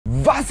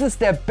Was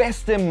ist der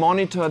beste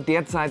Monitor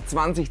derzeit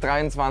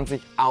 2023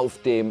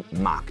 auf dem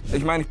Markt?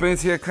 Ich meine, ich bin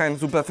jetzt hier kein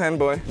super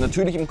Fanboy.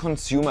 Natürlich im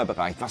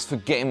Consumer-Bereich. Was für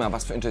Gamer,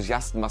 was für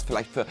Enthusiasten, was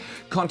vielleicht für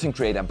Content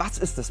Creator. Was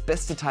ist das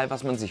beste Teil,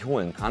 was man sich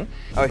holen kann?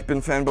 Aber ich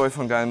bin Fanboy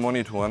von geilen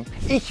Monitoren.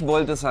 Ich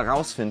wollte es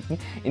herausfinden.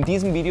 In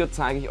diesem Video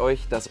zeige ich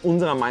euch das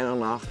unserer Meinung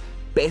nach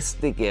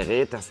beste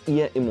Gerät, das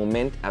ihr im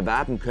Moment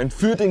erwerben könnt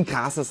für den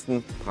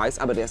krassesten Preis,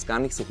 aber der ist gar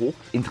nicht so hoch.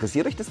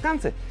 Interessiert euch das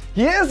Ganze?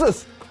 Hier ist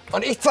es!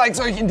 Und ich zeige es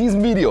euch in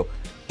diesem Video.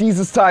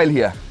 Dieses Teil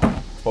hier.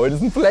 Heute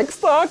ist ein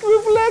Flex-Tag,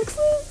 wir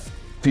flexen.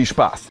 Viel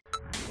Spaß!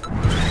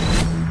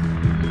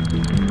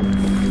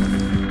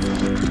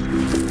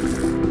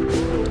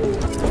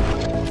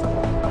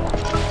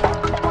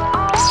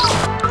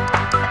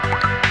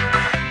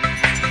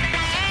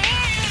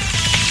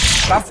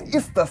 Was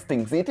ist das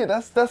Ding? Seht ihr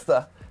das? Das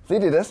da.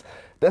 Seht ihr das?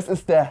 Das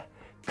ist der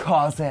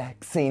Corsair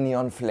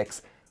XENEON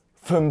FLEX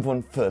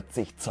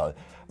 45 Zoll.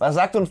 Was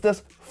sagt uns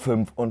das?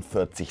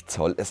 45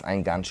 Zoll ist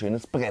ein ganz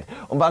schönes Brett.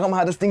 Und warum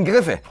hat das Ding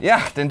Griffe? Ja,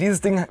 denn dieses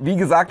Ding, wie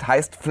gesagt,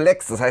 heißt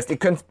Flex. Das heißt, ihr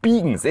könnt es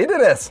biegen. Seht ihr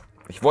das?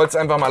 Ich wollte es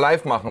einfach mal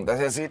live machen,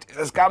 dass ihr seht,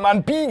 das kann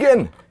man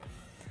biegen.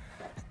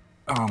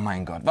 Oh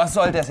mein Gott, was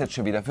soll das jetzt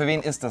schon wieder? Für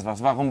wen ist das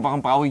was? Warum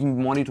brauche ich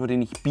einen Monitor,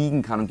 den ich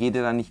biegen kann und geht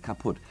der dann nicht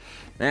kaputt?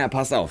 Naja,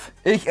 passt auf.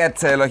 Ich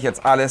erzähle euch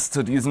jetzt alles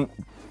zu diesem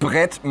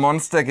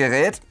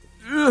Brettmonstergerät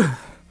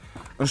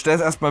und stelle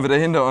es erstmal wieder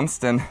hinter uns,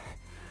 denn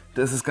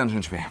das ist ganz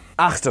schön schwer.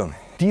 Achtung!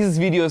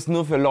 Dieses Video ist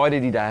nur für Leute,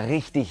 die da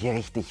richtig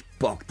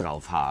Bock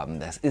drauf haben.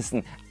 Das ist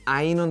ein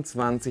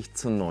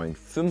 21:9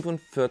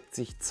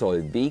 45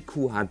 Zoll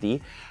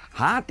WQHD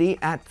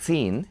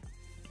HDR10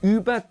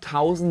 über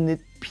 1000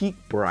 Nit Peak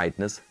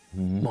Brightness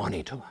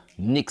Monitor.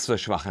 Nix für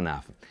schwache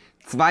Nerven.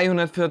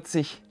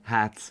 240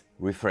 Hertz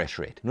Refresh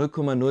Rate,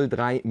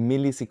 0,03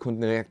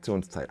 Millisekunden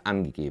Reaktionszeit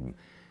angegeben.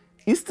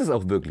 Ist es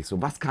auch wirklich so?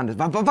 Was kann das?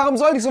 Warum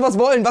sollte ich sowas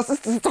wollen? Was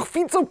ist das? Ist doch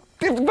viel zu...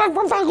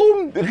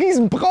 Warum?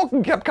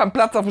 Riesenbrocken, ich habe keinen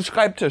Platz auf dem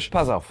Schreibtisch.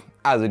 Pass auf,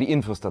 also die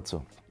Infos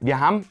dazu.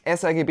 Wir haben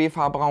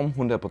sRGB-Farbraum,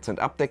 100%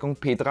 Abdeckung,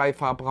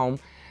 P3-Farbraum,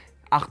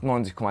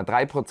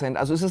 98,3%.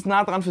 Also es ist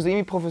nah dran für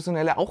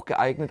Semi-Professionelle auch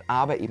geeignet,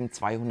 aber eben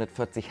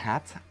 240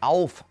 Hertz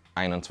auf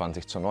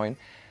 21:9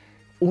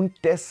 und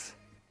das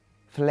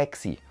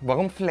Flexi.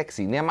 Warum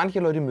Flexi? Naja, manche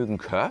Leute mögen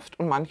Curved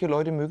und manche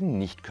Leute mögen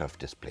nicht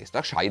Curved Displays.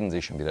 Da scheiden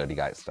sich schon wieder die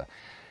Geister.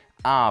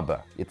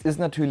 Aber jetzt ist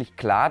natürlich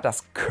klar,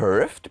 dass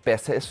Curved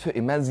besser ist für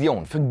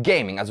Immersion, für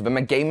Gaming. Also wenn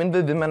man gamen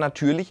will, will man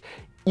natürlich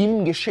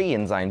im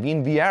Geschehen sein, wie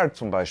in VR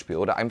zum Beispiel,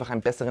 oder einfach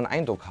einen besseren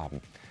Eindruck haben.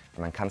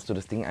 Und dann kannst du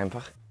das Ding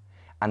einfach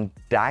an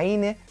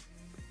deine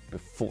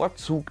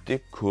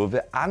bevorzugte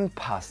Kurve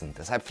anpassen.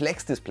 Deshalb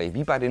Flex-Display,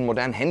 wie bei den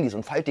modernen Handys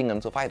und Faltdingern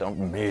und so weiter.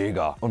 Und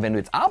mega. Und wenn du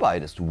jetzt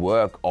arbeitest,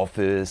 Work,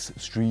 Office,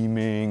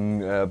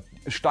 Streaming,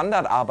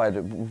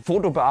 Standardarbeit,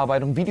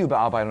 Fotobearbeitung,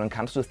 Videobearbeitung, dann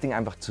kannst du das Ding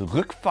einfach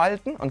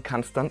zurückfalten und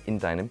kannst dann in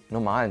deinem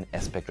normalen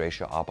Aspect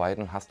Ratio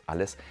arbeiten und hast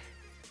alles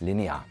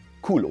linear.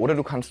 Cool, oder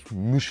du kannst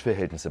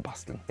Mischverhältnisse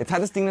basteln. Jetzt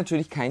hat das Ding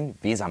natürlich keinen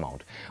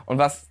VESA-Mount. Und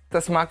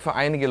das mag für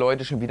einige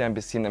Leute schon wieder ein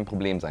bisschen ein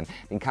Problem sein.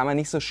 Den kann man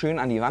nicht so schön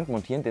an die Wand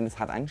montieren, denn es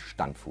hat einen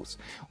Standfuß.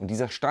 Und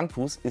dieser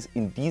Standfuß ist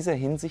in dieser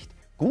Hinsicht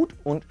gut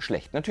und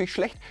schlecht. Natürlich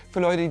schlecht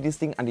für Leute, die das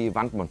Ding an die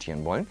Wand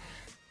montieren wollen.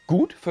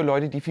 Gut für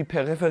Leute, die viel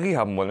Peripherie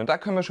haben wollen. Und da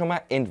können wir schon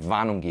mal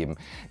Entwarnung geben.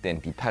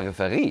 Denn die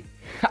Peripherie,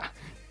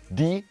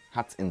 die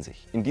hat's in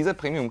sich. In dieser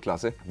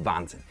Premium-Klasse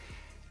Wahnsinn.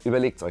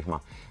 Überlegt's euch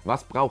mal,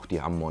 was braucht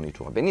ihr am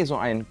Monitor? Wenn ihr so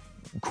einen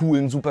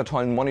coolen, super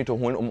tollen Monitor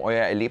holen, um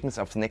euer Erlebnis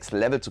aufs Next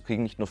Level zu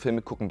kriegen, nicht nur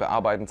Filme gucken,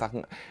 bearbeiten,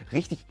 Sachen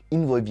richtig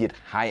involviert,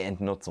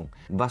 High-End-Nutzung.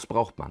 Was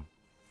braucht man?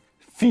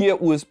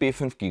 4 USB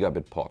 5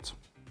 Gigabit Ports.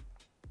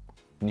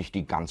 Nicht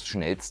die ganz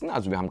schnellsten,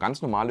 also wir haben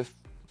ganz normale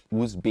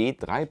USB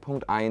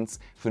 3.1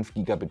 5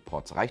 Gigabit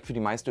Ports. Reicht für die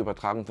meiste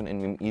Übertragung von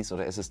NVMEs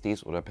oder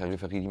SSDs oder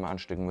Peripherie, die man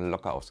anstecken will,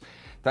 locker aus.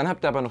 Dann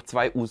habt ihr aber noch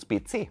 2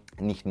 USB-C,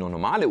 nicht nur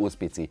normale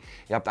USB-C.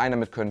 Ihr habt einen,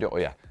 damit könnt ihr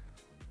euer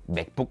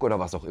MacBook oder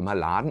was auch immer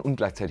laden und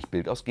gleichzeitig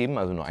Bild ausgeben,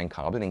 also nur ein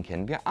Kabel, den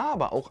kennen wir,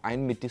 aber auch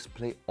einen mit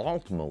Display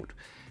Alt Mode.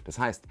 Das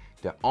heißt,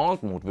 der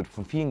Alt Mode wird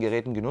von vielen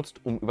Geräten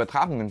genutzt, um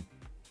Übertragungen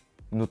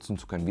nutzen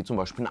zu können, wie zum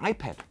Beispiel ein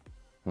iPad.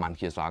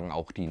 Manche sagen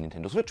auch, die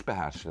Nintendo Switch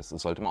beherrscht. Das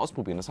sollte man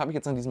ausprobieren. Das habe ich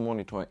jetzt an diesem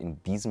Monitor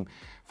in diesem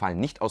Fall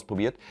nicht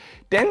ausprobiert,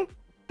 denn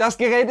das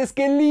Gerät ist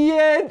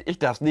geliehen. Ich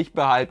darf es nicht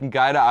behalten,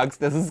 keine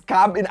Angst.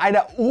 Kam in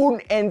einer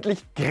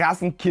unendlich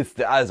krassen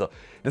Kiste. Also,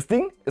 das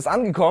Ding ist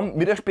angekommen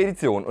mit der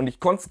Spedition und ich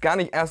konnte es gar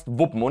nicht erst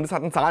wuppen. Und es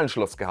hat ein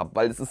Zahlenschloss gehabt,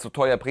 weil es ist so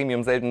teuer,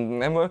 Premium,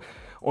 selten.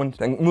 Und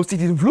dann musste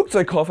ich diesen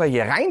Flugzeugkoffer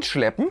hier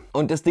reinschleppen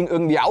und das Ding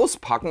irgendwie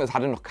auspacken. Das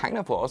hatte noch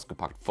keiner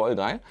vorausgepackt, voll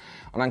geil.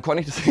 Und dann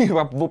konnte ich das Ding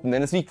überhaupt wuppen,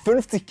 denn es wiegt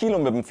 50 Kilo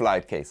mit dem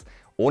Flightcase.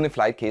 Ohne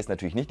Flightcase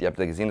natürlich nicht. Ihr habt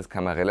ja gesehen, das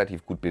kann man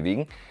relativ gut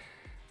bewegen.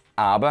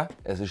 Aber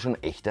es ist schon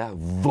echter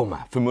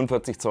Wummer.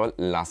 45 Zoll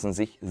lassen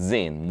sich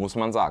sehen, muss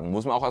man sagen.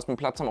 Muss man auch erst mit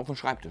Platz haben auf dem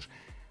Schreibtisch.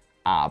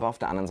 Aber auf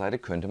der anderen Seite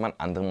könnte man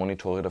andere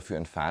Monitore dafür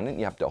entfernen.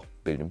 Ihr habt ja auch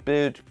Bild in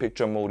Bild,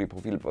 Picture Mode,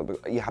 Profil,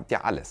 ihr habt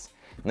ja alles.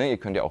 Ne, ihr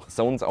könnt ja auch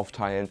Zones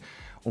aufteilen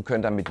und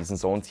könnt dann mit diesen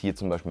Zones hier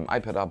zum Beispiel mit dem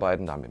iPad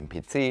arbeiten, da mit dem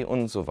PC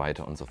und so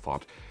weiter und so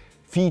fort.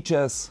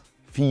 Features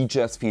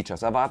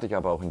Features erwarte ich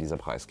aber auch in dieser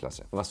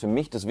Preisklasse. Was für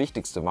mich das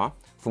Wichtigste war,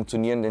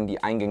 funktionieren denn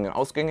die Eingänge und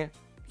Ausgänge?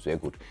 Sehr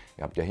gut.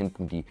 Ihr habt ja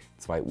hinten die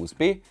 2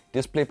 USB,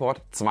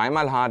 Displayport,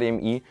 zweimal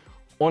HDMI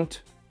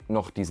und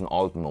noch diesen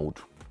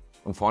Alt-Mode.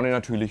 Und vorne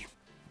natürlich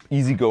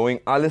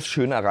easygoing, alles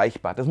schön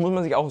erreichbar. Das muss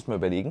man sich auch erstmal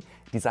überlegen.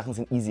 Die Sachen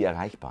sind easy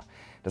erreichbar.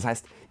 Das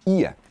heißt,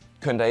 ihr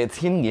könnt da jetzt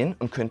hingehen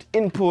und könnt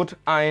Input,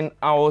 ein,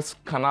 aus,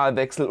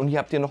 Kanalwechsel und hier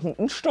habt ihr noch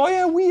ein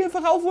Steuerwheel für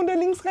rauf, runter,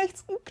 links,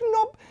 rechts, einen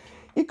Knopf.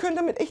 Ihr könnt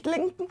damit echt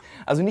lenken.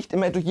 Also nicht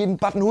immer durch jeden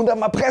Button 100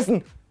 Mal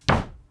pressen.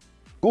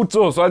 Gut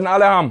so, sollten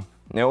alle haben.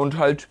 Ja, und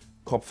halt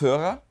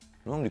Kopfhörer,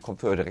 um die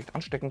Kopfhörer direkt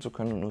anstecken zu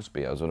können und USB.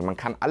 Also man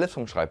kann alles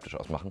vom Schreibtisch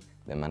aus machen,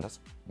 wenn man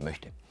das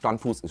möchte.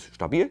 Standfuß ist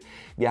stabil.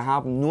 Wir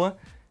haben nur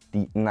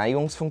die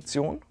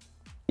Neigungsfunktion.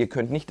 Ihr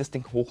könnt nicht das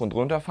Ding hoch und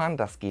runter fahren,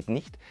 das geht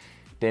nicht.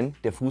 Denn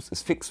der Fuß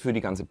ist fix für die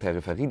ganze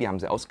Peripherie, die haben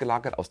sie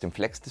ausgelagert aus dem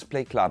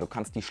Flex-Display. Klar, du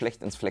kannst die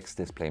schlecht ins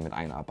Flex-Display mit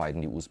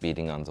einarbeiten, die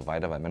USB-Dinger und so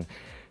weiter, weil man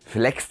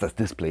flext das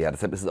Display, ja,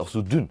 deshalb ist es auch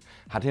so dünn.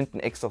 Hat hinten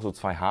extra so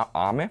 2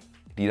 Arme,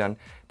 die dann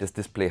das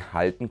Display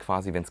halten,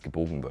 quasi wenn es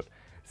gebogen wird.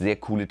 Sehr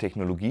coole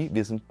Technologie,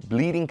 wir sind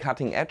bleeding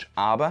cutting edge,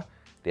 aber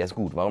der ist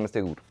gut. Warum ist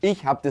der gut?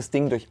 Ich habe das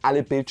Ding durch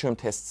alle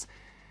Bildschirmtests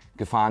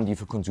gefahren, die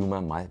für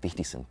Consumer mal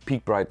wichtig sind.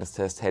 Peak Brightness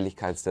Test,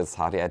 Helligkeitstests,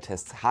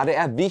 HDR-Tests.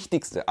 HDR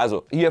wichtigste.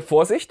 Also hier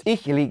Vorsicht,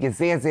 ich lege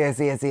sehr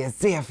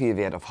viel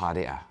Wert auf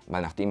HDR.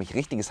 Weil nachdem ich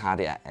richtiges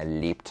HDR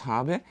erlebt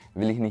habe,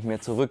 will ich nicht mehr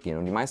zurückgehen.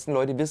 Und die meisten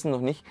Leute wissen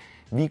noch nicht,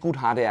 wie gut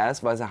HDR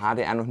ist, weil sie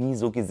HDR noch nie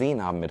so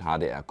gesehen haben mit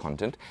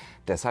HDR-Content.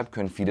 Deshalb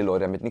können viele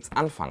Leute damit nichts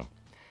anfangen.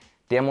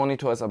 Der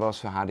Monitor ist aber was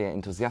für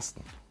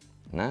HDR-Enthusiasten.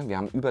 Ne? Wir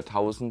haben über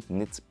 1000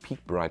 Nits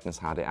Peak Brightness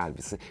HDR.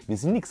 Wir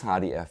sind nichts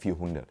HDR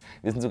 400.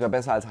 Wir sind sogar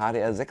besser als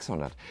HDR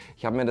 600.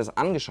 Ich habe mir das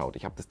angeschaut,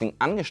 ich habe das Ding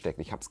angesteckt,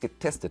 ich habe es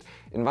getestet.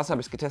 In was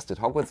habe ich es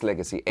getestet? Hogwarts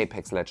Legacy,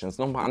 Apex Legends,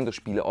 noch ein paar andere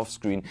Spiele,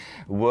 Offscreen,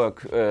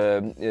 Work,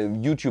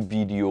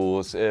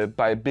 YouTube-Videos,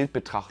 bei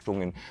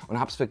Bildbetrachtungen und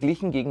habe es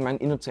verglichen gegen meinen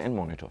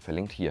InnoCN-Monitor,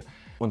 verlinkt hier.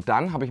 Und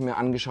dann habe ich mir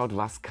angeschaut,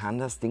 was kann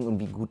das Ding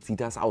und wie gut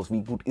sieht das aus,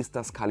 wie gut ist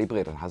das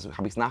kalibriert. Dann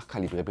habe ich es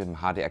nachkalibriert mit dem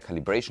HDR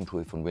Calibration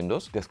Tool von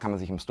Windows. Das kann man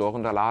sich im Store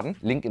runterladen.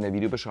 Link in der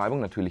Videobeschreibung,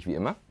 natürlich wie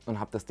immer. Und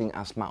habe das Ding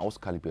erstmal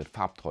auskalibriert,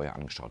 Farbtreue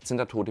angeschaut. Sind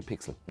da tote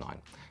Pixel? Nein.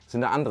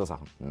 Sind da andere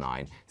Sachen?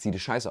 Nein. Sieht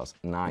es scheiße aus?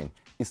 Nein.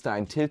 Ist da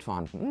ein Tilt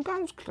vorhanden? Ein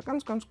ganz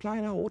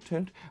kleiner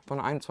Rottint von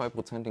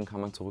 1–2%, den kann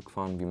man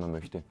zurückfahren, wie man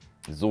möchte.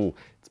 So,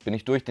 jetzt bin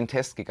ich durch den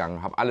Test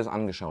gegangen, habe alles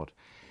angeschaut.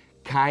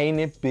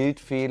 Keine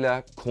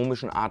Bildfehler,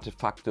 komischen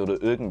Artefakte oder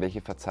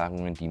irgendwelche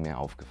Verzerrungen, die mir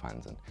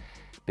aufgefallen sind.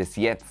 Bis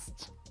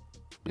jetzt.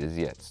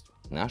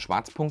 Na,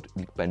 Schwarzpunkt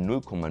liegt bei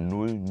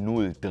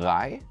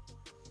 0,003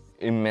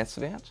 im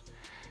Messwert.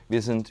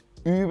 Wir sind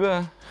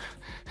über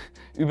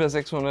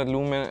 600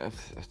 Lumen.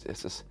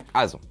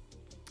 Also,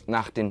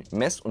 nach den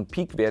Mess- und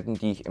Peak-Werten,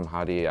 die ich im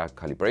HDR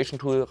Calibration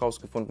Tool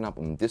rausgefunden habe,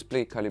 im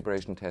Display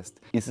Calibration Test,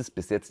 ist es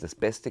bis jetzt das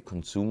beste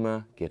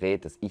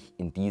Consumer-Gerät, das ich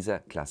in dieser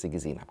Klasse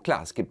gesehen habe.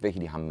 Klar, es gibt welche,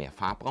 die haben mehr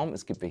Farbraum,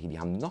 es gibt welche, die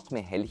haben noch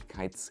mehr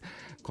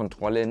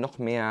Helligkeitskontrolle, noch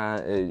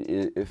mehr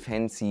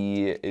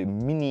fancy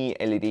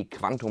Mini-LED,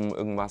 Quantum,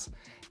 irgendwas.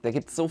 Da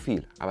gibt es so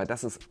viel, aber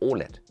das ist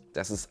OLED.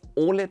 Das ist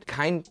OLED,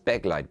 kein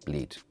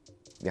Backlight-Bleed.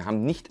 Wir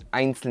haben nicht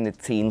einzelne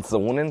 10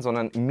 Zonen,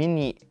 sondern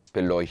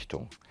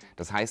Mini-Beleuchtung.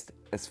 Das heißt,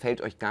 es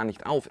fällt euch gar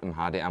nicht auf im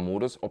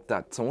HDR-Modus, ob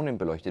da Zonen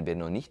beleuchtet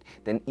werden oder nicht,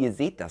 denn ihr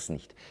seht das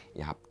nicht.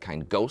 Ihr habt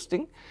kein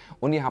Ghosting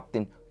und ihr habt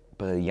den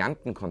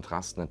brillanten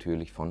Kontrast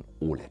natürlich von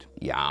OLED.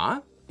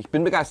 Ja, ich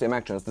bin begeistert, ihr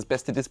merkt schon, das ist das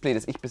beste Display,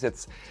 das ich bis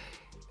jetzt...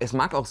 Es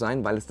mag auch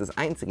sein, weil es das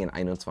einzige in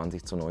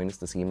 21:9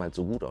 ist, das jemals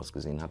so gut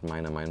ausgesehen hat,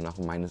 meiner Meinung nach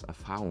und meines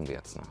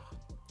Erfahrungswerts nach.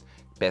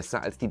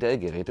 Besser als die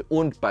Dell-Geräte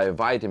und bei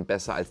weitem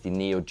besser als die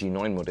Neo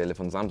G9-Modelle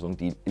von Samsung,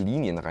 die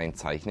Linien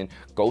reinzeichnen,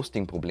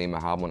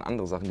 Ghosting-Probleme haben und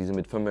andere Sachen, die sie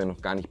mit 5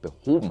 noch gar nicht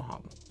behoben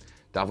haben.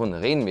 Davon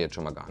reden wir jetzt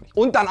schon mal gar nicht.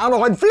 Und dann auch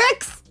noch ein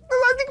Flex!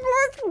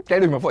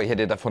 Stellt euch mal vor, ich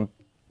hätte davon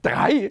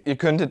 3. Ihr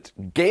könntet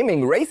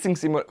Gaming, Racing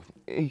Simulator...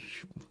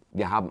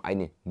 Wir haben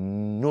eine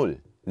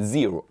 0.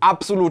 Zero.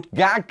 Absolut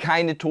gar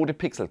keine tote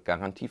Pixel.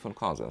 Garantie von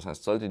Corsair. Das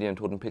heißt, solltet ihr einen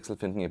toten Pixel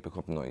finden, ihr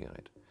bekommt ein neues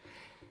Gerät.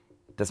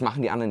 Das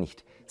machen die anderen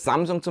nicht.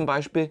 Samsung zum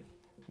Beispiel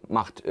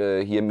macht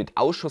hier mit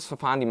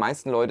Ausschussverfahren. Die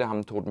meisten Leute haben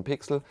einen toten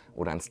Pixel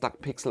oder einen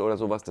Stuck-Pixel oder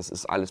sowas. Das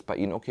ist alles bei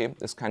ihnen okay.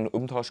 Ist kein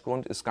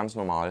Umtauschgrund, ist ganz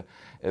normal.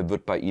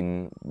 Wird bei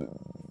ihnen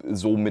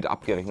so mit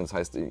abgerechnet. Das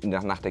heißt,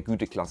 nach der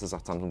Güteklasse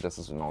sagt Samsung, das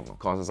ist in Ordnung.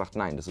 Corsair sagt,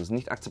 nein, das ist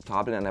nicht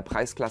akzeptabel. In der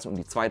Preisklasse um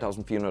die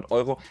 2.400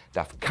 €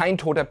 darf kein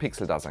toter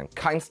Pixel da sein.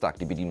 Kein Stuck.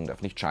 Die Bedienung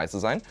darf nicht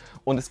scheiße sein.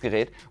 Und das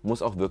Gerät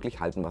muss auch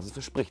wirklich halten, was es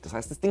verspricht. Das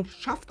heißt, das Ding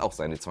schafft auch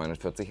seine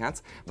 240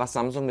 Hertz, was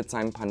Samsung mit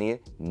seinem Panel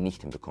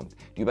nicht hinbekommt.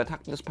 Die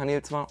übertakten das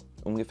Panel zwar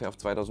ungefähr auf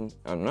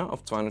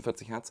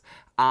 240 Hertz,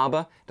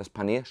 aber das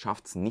Panel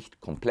schafft es nicht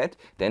komplett,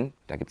 denn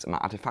da gibt es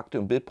immer Artefakte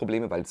und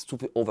Bildprobleme, weil es zu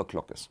viel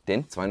Overclock ist.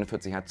 Denn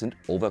 240 Hertz sind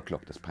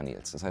Overclock des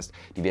Panels. Das heißt,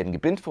 die werden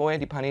geblinkt vorher,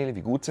 die Paneele,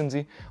 wie gut sind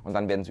sie, und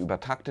dann werden sie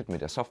übertaktet mit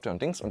der Software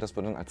und Dings und das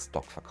wird dann als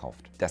Stock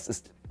verkauft. Das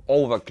ist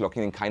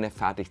Overclocking, keine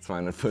fertig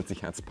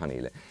 240 Hertz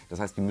Paneele. Das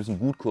heißt, die müssen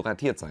gut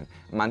kuratiert sein.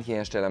 Manche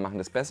Hersteller machen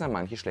das besser,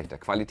 manche schlechter.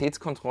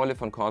 Qualitätskontrolle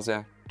von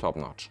Corsair, top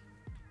notch.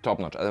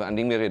 top-notch. Also an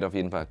dem Gerät auf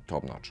jeden Fall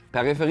top-notch.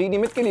 Peripherie, die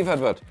mitgeliefert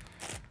wird.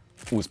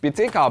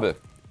 USB-C-Kabel,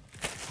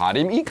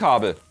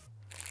 HDMI-Kabel,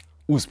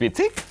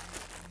 USB-C,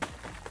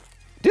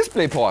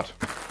 DisplayPort,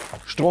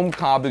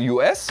 Stromkabel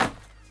US,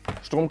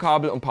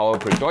 Stromkabel und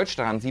Powerbrick Deutsch.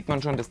 Daran sieht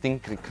man schon, das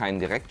Ding kriegt keinen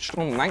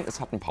Direktstrom. Nein, es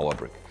hat einen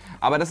Powerbrick.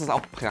 Aber das ist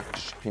auch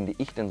praktisch, finde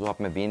ich, denn so hat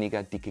man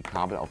weniger dicke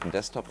Kabel auf dem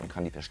Desktop und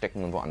kann die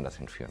verstecken und woanders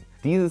hinführen.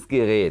 Dieses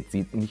Gerät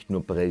sieht nicht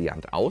nur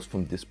brillant aus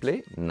vom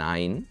Display,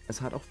 nein,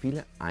 es hat auch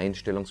viele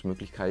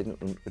Einstellungsmöglichkeiten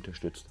und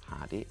unterstützt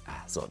HDR.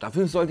 So,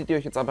 dafür solltet ihr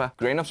euch jetzt aber,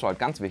 Grain of Salt,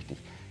 ganz wichtig,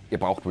 ihr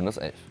braucht Windows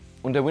 11.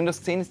 Unter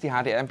Windows 10 ist die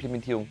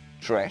HDR-Implementierung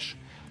Trash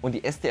und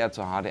die SDR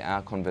zur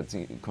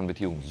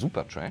HDR-Konvertierung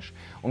super Trash.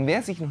 Und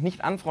wer sich noch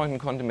nicht anfreunden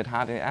konnte mit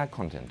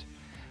HDR-Content,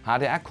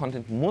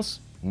 HDR-Content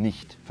muss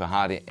nicht für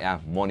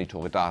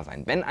HDR-Monitore da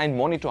sein. Wenn ein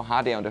Monitor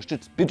HDR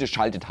unterstützt, bitte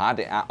schaltet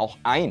HDR auch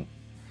ein.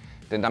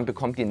 Denn dann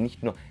bekommt ihr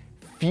nicht nur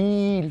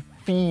viel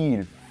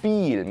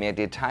mehr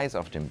Details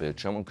auf dem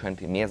Bildschirm und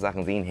könnt mehr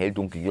Sachen sehen, hell,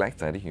 dunkel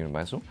gleichzeitig,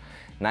 weißt du?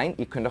 Nein,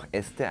 ihr könnt auch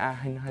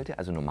SDR-Inhalte,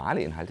 also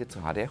normale Inhalte, zu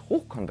HDR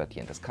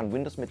hochkonvertieren. Das kann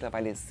Windows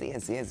mittlerweile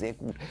sehr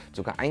gut.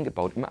 Sogar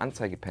eingebaut im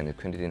Anzeigepanel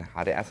könnt ihr den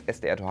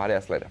SDR to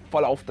HDR-Slider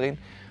voll aufdrehen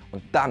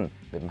und dann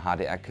mit dem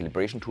HDR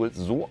Calibration Tool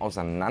so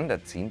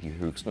auseinanderziehen, die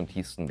höchsten und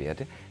tiefsten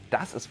Werte,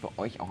 dass es für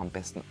euch auch am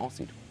besten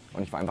aussieht.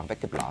 Und ich war einfach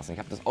weggeblasen. Ich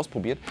habe das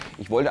ausprobiert.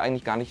 Ich wollte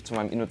eigentlich gar nicht zu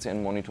meinem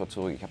InnoCN-Monitor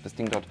zurück. Ich habe das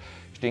Ding dort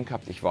stehen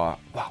gehabt. Ich war,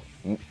 wow,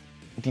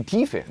 die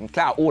Tiefe,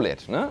 klar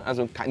OLED, ne?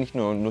 Also nicht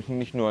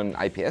nur ein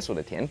IPS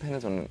oder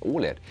TN-Panel, sondern ein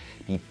OLED.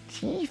 Die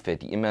Tiefe,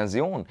 die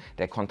Immersion,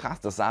 der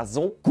Kontrast, das sah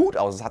so gut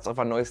aus. Es hat es auf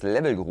ein neues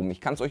Level gehoben.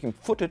 Ich kann es euch im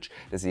Footage,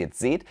 das ihr jetzt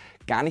seht,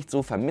 gar nicht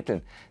so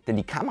vermitteln. Denn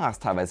die Kamera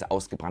ist teilweise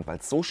ausgebrannt, weil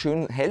es so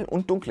schön hell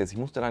und dunkel ist. Ich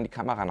musste dann die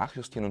Kamera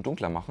nachjustieren und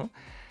dunkler machen.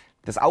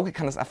 Das Auge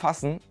kann es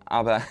erfassen,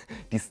 aber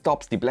die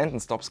Stops, die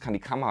Blendenstops kann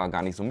die Kamera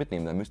gar nicht so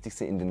mitnehmen. Da müsste ich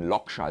sie in den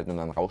Lock schalten und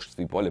dann rauscht es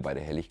wie Bolle bei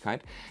der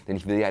Helligkeit. Denn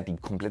ich will ja die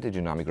komplette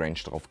Dynamic Range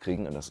drauf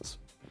kriegen und das ist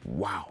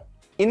wow.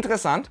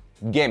 Interessant,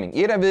 Gaming.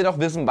 Jeder will doch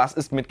wissen, was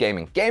ist mit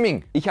Gaming.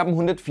 Gaming! Ich habe einen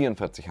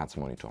 144 Hz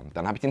Monitor.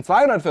 Dann habe ich den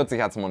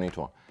 240 Hz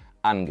Monitor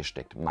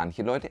angesteckt.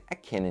 Manche Leute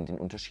erkennen den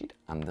Unterschied,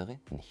 andere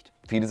nicht.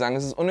 Viele sagen,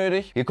 es ist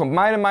unnötig. Hier kommt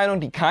meine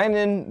Meinung, die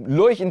keinen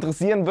Lurch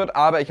interessieren wird,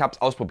 aber ich habe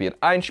es ausprobiert.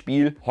 Ein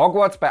Spiel,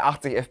 Hogwarts bei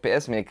 80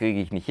 FPS, mehr kriege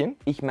ich nicht hin.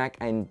 Ich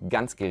merke einen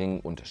ganz geringen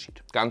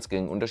Unterschied. Ganz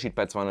geringen Unterschied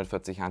bei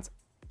 240 Hz,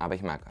 aber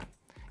ich merke einen.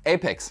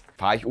 Apex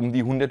fahre ich um die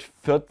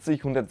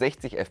 140,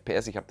 160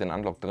 FPS, ich habe den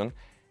Unlock drin.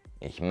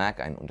 Ich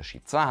merke einen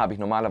Unterschied. Zwar habe ich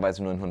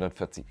normalerweise nur ein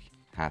 140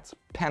 Hz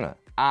Panel,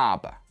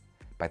 aber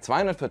bei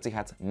 240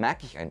 Hz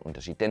merke ich einen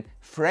Unterschied, denn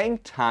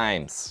Frame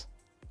Times,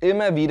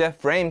 immer wieder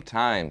Frame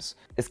Times.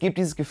 Es gibt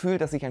dieses Gefühl,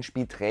 dass sich ein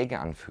Spiel träge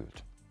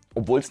anfühlt,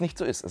 obwohl es nicht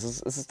so ist. Es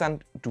ist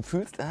dann, du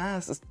fühlst,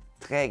 es ist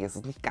träge, es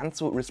ist nicht ganz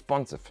so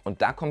responsive.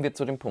 Und da kommen wir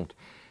zu dem Punkt,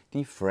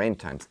 die Frame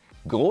Times.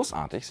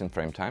 Großartig sind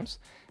Frame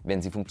Times,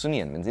 wenn sie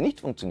funktionieren. Wenn sie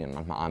nicht funktionieren,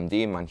 manchmal AMD,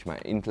 manchmal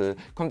Intel,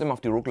 kommt immer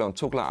auf die Ruckler und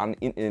Zuckler an.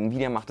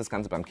 Nvidia macht das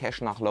Ganze beim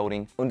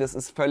Cache-Nachloading. Und es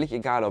ist völlig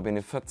egal, ob ihr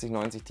eine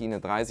 4090 Ti, eine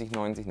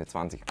 3090, eine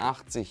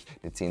 2080,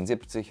 eine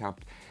 1070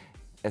 habt.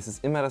 Es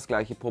ist immer das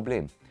gleiche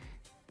Problem.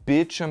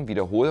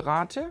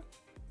 Bildschirmwiederholrate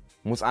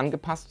muss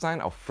angepasst sein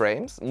auf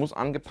Frames, muss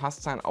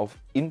angepasst sein auf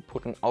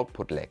Input- und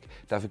Output-Lag.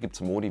 Dafür gibt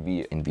es Modi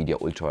wie Nvidia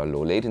Ultra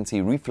Low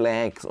Latency,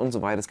 Reflex und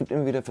so weiter. Es gibt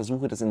immer wieder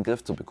Versuche, das in den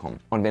Griff zu bekommen.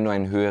 Und wenn du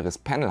ein höheres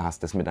Panel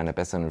hast, das mit einer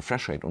besseren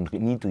Refresh-Rate und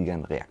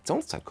niedrigeren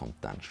Reaktionszeit kommt,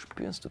 dann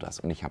spürst du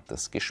das. Und ich habe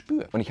das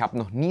gespürt. Und ich habe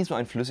noch nie so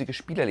ein flüssiges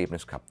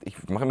Spielerlebnis gehabt.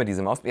 Ich mache immer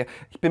diese Maus.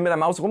 Ich bin mit der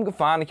Maus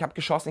rumgefahren, ich habe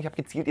geschossen, ich habe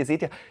gezielt. Ihr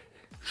seht ja,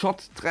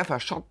 Shot, Treffer,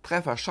 Shot,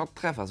 Treffer, Shot,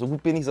 Treffer. So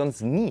gut bin ich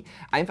sonst nie.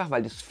 Einfach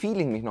weil das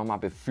Feeling mich nochmal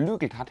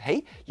beflügelt hat.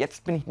 Hey,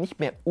 jetzt bin ich nicht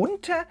mehr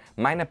unter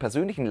meiner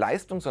persönlichen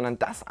Leistung, sondern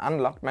das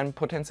unlockt mein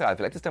Potenzial.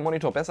 Vielleicht ist der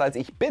Monitor besser als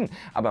ich bin,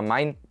 aber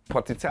mein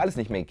Potenzial ist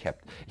nicht mehr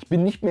gecapped. Ich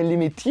bin nicht mehr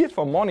limitiert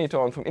vom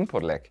Monitor und vom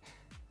Input-Lag.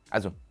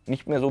 Also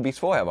nicht mehr so, wie es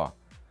vorher war.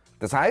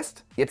 Das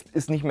heißt, jetzt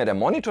ist nicht mehr der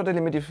Monitor der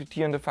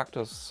limitierende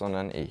Faktor,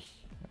 sondern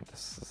ich.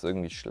 Das ist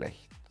irgendwie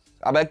schlecht.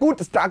 Aber gut,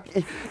 das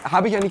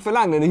habe ich ja nicht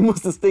verlangt, denn ich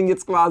muss das Ding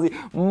jetzt quasi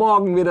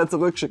morgen wieder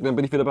zurückschicken. Dann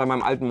bin ich wieder bei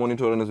meinem alten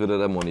Monitor und ist wieder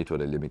der Monitor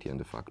der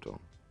limitierende Faktor.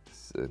 Das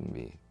ist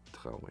irgendwie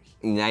traurig.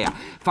 Naja,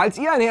 falls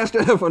ihr ein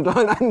Hersteller von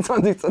tollen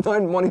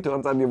 21:9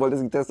 Monitoren seid, ihr wollt,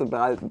 dass ich das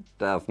unterhalten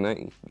darf,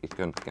 ne? Ihr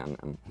könnt gerne.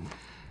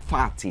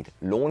 Fazit,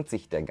 lohnt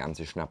sich der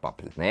ganze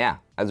Schnappapel? Naja,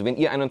 also wenn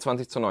ihr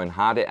 21:9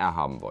 HDR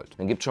haben wollt,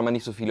 dann gibt es schon mal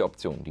nicht so viele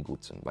Optionen, die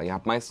gut sind. Weil ihr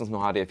habt meistens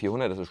nur HDR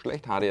 400, das ist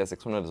schlecht, HDR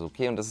 600 ist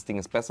okay und das Ding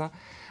ist besser.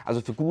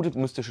 Also für gute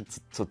müsst ihr schon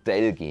zu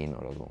Dell gehen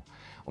oder so.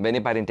 Und wenn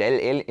ihr bei den Dell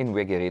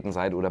Alienware-Geräten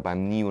seid oder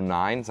beim Neo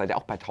 9, seid ihr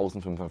auch bei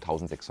 1500,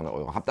 1600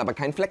 Euro. Habt aber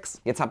keinen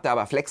Flex. Jetzt habt ihr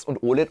aber Flex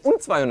und OLED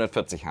und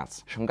 240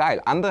 Hertz. Schon geil.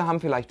 Andere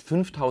haben vielleicht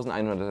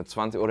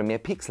 5120 oder mehr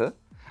Pixel.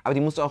 Aber die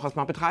musst du auch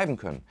erstmal betreiben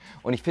können.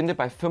 Und ich finde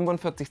bei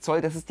 45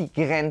 Zoll, das ist die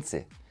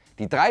Grenze.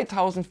 Die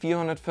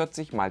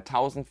 3440 x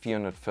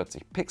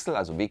 1440 Pixel,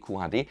 also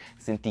WQHD,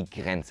 sind die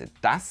Grenze.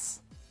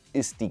 Das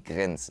ist die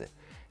Grenze.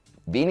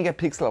 Weniger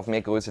Pixel auf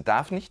mehr Größe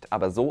darf nicht,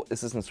 aber so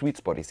ist es ein Sweet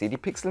Spot. Ich sehe die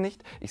Pixel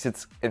nicht, ich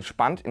sitze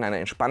entspannt in einer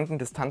entspannten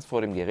Distanz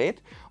vor dem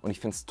Gerät und ich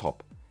finde es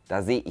top.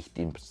 Da sehe ich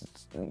den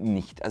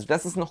nicht. Also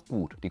das ist noch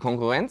gut. Die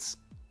Konkurrenz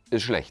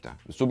ist schlechter.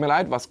 Es tut mir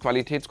leid, was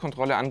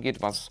Qualitätskontrolle angeht,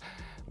 was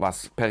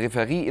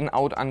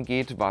Peripherie-In-Out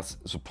angeht, was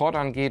Support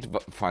angeht,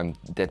 vor allem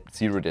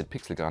Zero Dead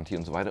Pixel Garantie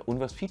und so weiter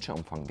und was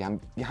Feature-Umfang.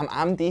 Wir haben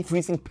AMD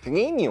FreeSync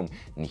Premium,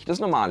 nicht das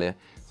normale,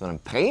 sondern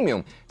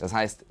Premium. Das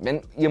heißt,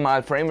 wenn ihr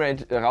mal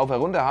Framerate rauf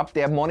herunter habt,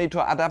 der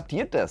Monitor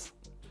adaptiert das.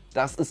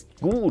 Das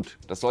ist gut.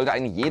 Das sollte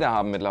eigentlich jeder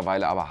haben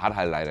mittlerweile, aber hat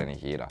halt leider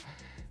nicht jeder.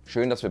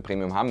 Schön, dass wir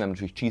Premium haben. Wir haben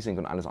natürlich G-Sync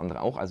und alles andere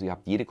auch. Also ihr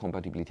habt jede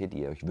Kompatibilität, die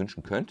ihr euch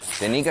wünschen könnt.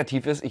 Der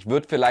Negativ ist, ich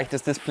würde vielleicht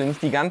das Display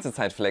nicht die ganze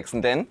Zeit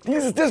flexen, denn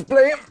dieses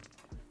Display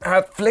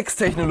hat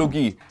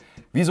Flex-Technologie.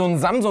 Wie so ein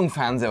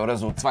Samsung-Fernseher oder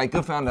so. 2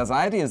 Griffe an der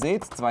Seite, ihr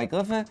seht, 2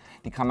 Griffe.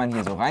 Die kann man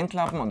hier so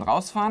reinklappen und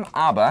rausfahren.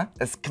 Aber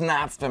es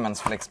knarzt, wenn man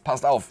es flext.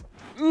 Passt auf.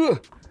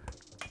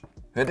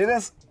 Hört ihr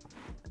das?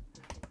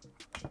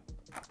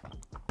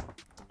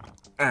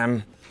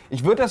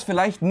 Ich würde das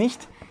vielleicht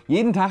nicht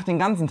jeden Tag, den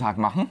ganzen Tag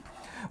machen.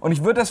 Und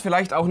ich würde das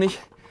vielleicht auch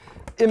nicht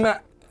immer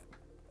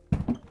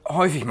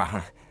häufig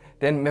machen.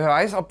 Denn wer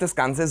weiß, ob das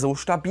Ganze so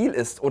stabil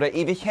ist oder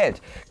ewig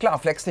hält. Klar,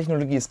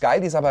 Flex-Technologie ist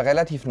geil, die ist aber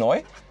relativ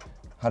neu.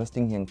 Hat das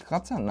Ding hier einen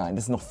Kratzer? Nein,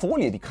 das ist noch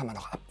Folie, die kann man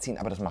noch abziehen.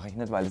 Aber das mache ich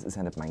nicht, weil das ist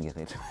ja nicht mein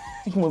Gerät.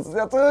 Ich muss es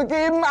ja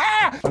zurückgeben.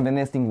 Ah! Und wenn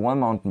ihr das Ding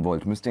wall-mounten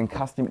wollt, müsst ihr ein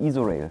Custom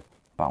ISO-Rail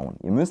bauen.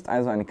 Ihr müsst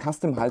also eine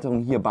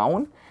Custom-Halterung hier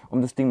bauen,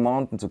 um das Ding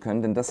mounten zu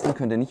können. Denn das hier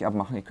könnt ihr nicht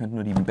abmachen. Ihr könnt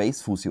nur den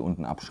Basefuß hier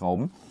unten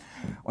abschrauben.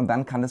 Und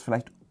dann kann das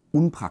vielleicht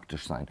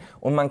unpraktisch sein.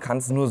 Und man kann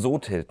es nur so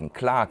tilten.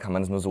 Klar kann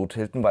man es nur so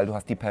tilten, weil du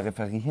hast die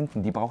Peripherie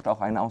hinten, die braucht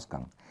auch einen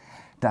Ausgang.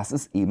 Das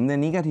ist eben der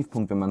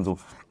Negativpunkt, wenn man so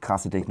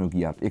krasse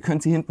Technologie hat. Ihr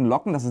könnt sie hinten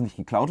locken, dass es nicht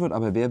geklaut wird,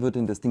 aber wer wird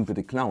denn das Ding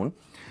bitte klauen?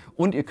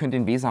 Und ihr könnt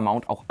den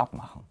Weser-Mount auch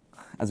abmachen.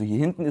 Also hier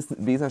hinten ist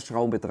eine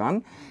Weser-Schraube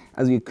dran.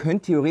 Also ihr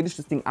könnt theoretisch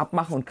das Ding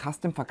abmachen und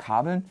custom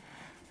verkabeln.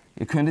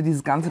 Ihr könntet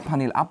dieses ganze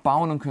Panel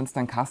abbauen und könnt es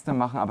dann custom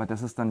machen, aber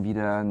das ist dann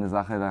wieder eine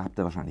Sache, da habt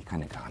ihr wahrscheinlich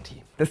keine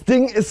Garantie. Das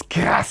Ding ist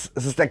krass.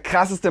 Es ist der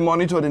krasseste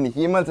Monitor, den ich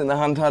jemals in der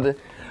Hand hatte.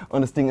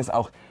 Und das Ding ist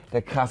auch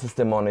der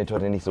krasseste Monitor,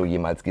 den ich so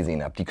jemals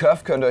gesehen habe. Die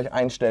Curve könnt ihr euch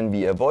einstellen,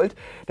 wie ihr wollt.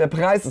 Der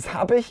Preis ist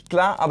happig,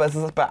 klar, aber es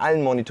ist bei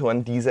allen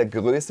Monitoren dieser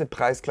Größe,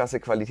 Preisklasse,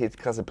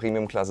 Qualitätsklasse,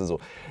 Premiumklasse so.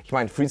 Ich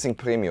meine FreeSync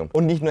Premium.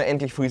 Und nicht nur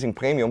endlich FreeSync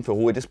Premium für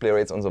hohe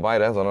Display-Rates und so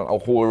weiter, sondern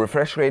auch hohe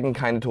Refresh-Raten,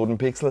 keine toten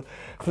Pixel.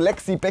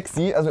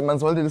 Flexi-Bexi, also man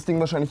sollte das Ding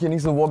wahrscheinlich hier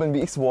nicht so wobbeln, wie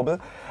ich es wobble,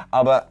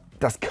 aber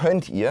das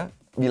könnt ihr.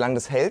 Wie lange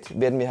das hält,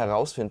 werden wir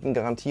herausfinden.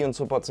 Garantie und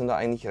Support sind da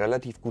eigentlich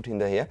relativ gut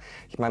hinterher.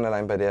 Ich meine,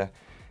 allein bei der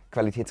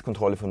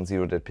Qualitätskontrolle von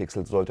Zero Dead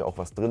Pixel sollte auch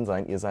was drin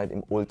sein. Ihr seid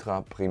im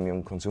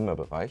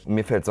Ultra-Premium-Consumer-Bereich.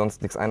 Mir fällt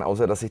sonst nichts ein,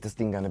 außer dass ich das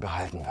Ding gerne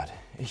behalten würde.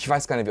 Ich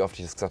weiß gar nicht, wie oft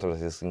ich das gesagt habe,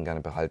 dass ich das Ding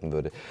gerne behalten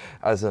würde.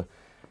 Also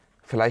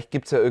vielleicht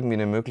gibt es ja irgendwie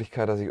eine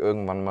Möglichkeit, dass ich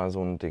irgendwann mal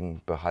so ein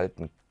Ding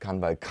behalten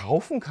kann, weil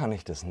kaufen kann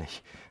ich das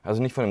nicht.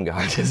 Also nicht von dem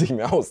Gehalt, das ich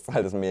mir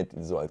auszahle, das mir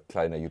so als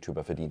kleiner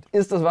YouTuber verdient.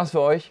 Ist das was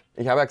für euch?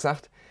 Ich habe ja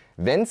gesagt,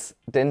 wenn es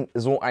denn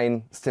so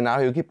ein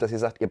Szenario gibt, dass ihr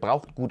sagt, ihr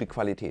braucht gute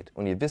Qualität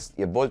und ihr wisst,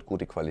 ihr wollt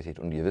gute Qualität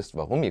und ihr wisst,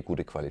 warum ihr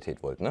gute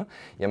Qualität wollt, ne?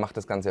 Ihr macht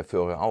das Ganze ja für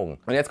eure Augen.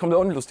 Und jetzt kommt der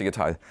unlustige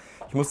Teil.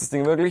 Ich muss das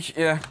Ding wirklich,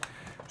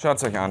 schaut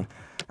es euch an.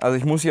 Also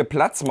ich muss hier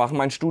Platz machen.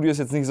 Mein Studio ist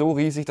jetzt nicht so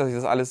riesig, dass ich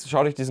das alles,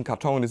 schaut euch diesen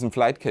Karton und diesen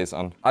Flight Case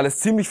an. Alles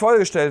ziemlich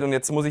vollgestellt und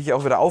jetzt muss ich hier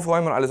auch wieder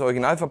aufräumen und alles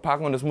original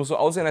verpacken und es muss so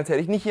aussehen, als hätte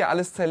ich nicht hier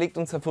alles zerlegt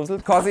und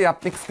zerfusselt. Corsair, ihr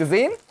habt nichts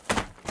gesehen.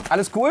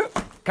 Alles cool.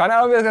 Keine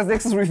Ahnung, wer das als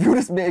nächstes reviewt,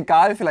 ist mir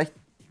egal. Vielleicht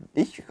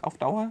ich auf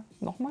Dauer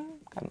nochmal?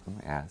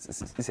 Ja, es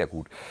ist ja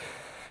gut.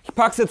 Ich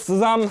pack's jetzt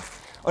zusammen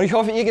und ich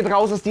hoffe, ihr geht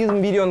raus aus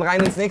diesem Video und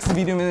rein ins nächste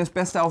Video. Wenn ihr das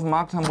Beste auf dem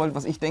Markt haben wollt,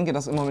 was ich denke,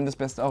 dass im Moment das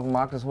Beste auf dem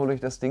Markt ist, holt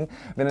euch das Ding.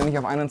 Wenn er nicht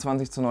auf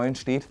 21:9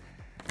 steht,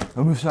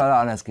 dann müsst ihr alle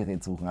ein anderes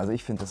Gerät suchen. Also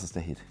ich finde, das ist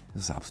der Hit.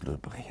 Das ist der absolute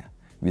Brecher.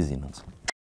 Wir sehen uns.